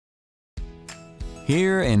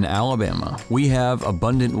Here in Alabama, we have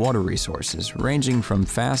abundant water resources ranging from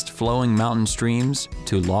fast-flowing mountain streams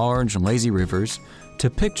to large, lazy rivers to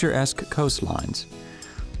picturesque coastlines.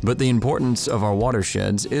 But the importance of our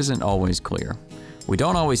watersheds isn't always clear. We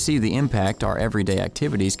don't always see the impact our everyday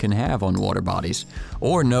activities can have on water bodies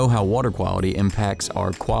or know how water quality impacts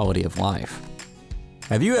our quality of life.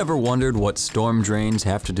 Have you ever wondered what storm drains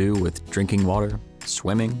have to do with drinking water,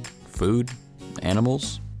 swimming, food,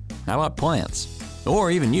 animals? How about plants?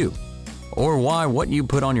 Or even you? Or why what you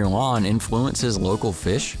put on your lawn influences local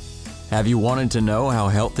fish? Have you wanted to know how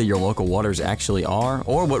healthy your local waters actually are,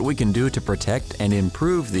 or what we can do to protect and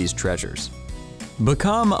improve these treasures?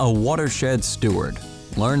 Become a watershed steward.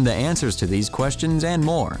 Learn the answers to these questions and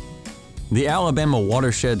more. The Alabama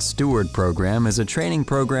Watershed Steward program is a training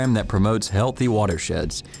program that promotes healthy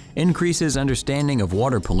watersheds, increases understanding of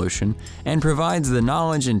water pollution, and provides the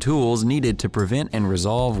knowledge and tools needed to prevent and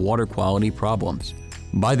resolve water quality problems.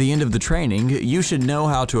 By the end of the training, you should know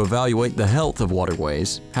how to evaluate the health of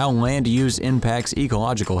waterways, how land use impacts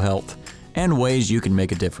ecological health, and ways you can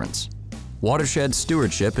make a difference. Watershed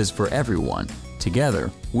stewardship is for everyone. Together,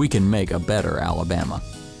 we can make a better Alabama.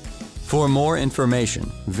 For more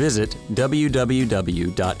information, visit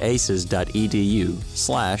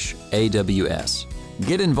www.aces.edu/AWS.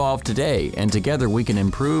 Get involved today, and together we can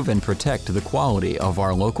improve and protect the quality of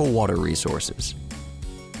our local water resources.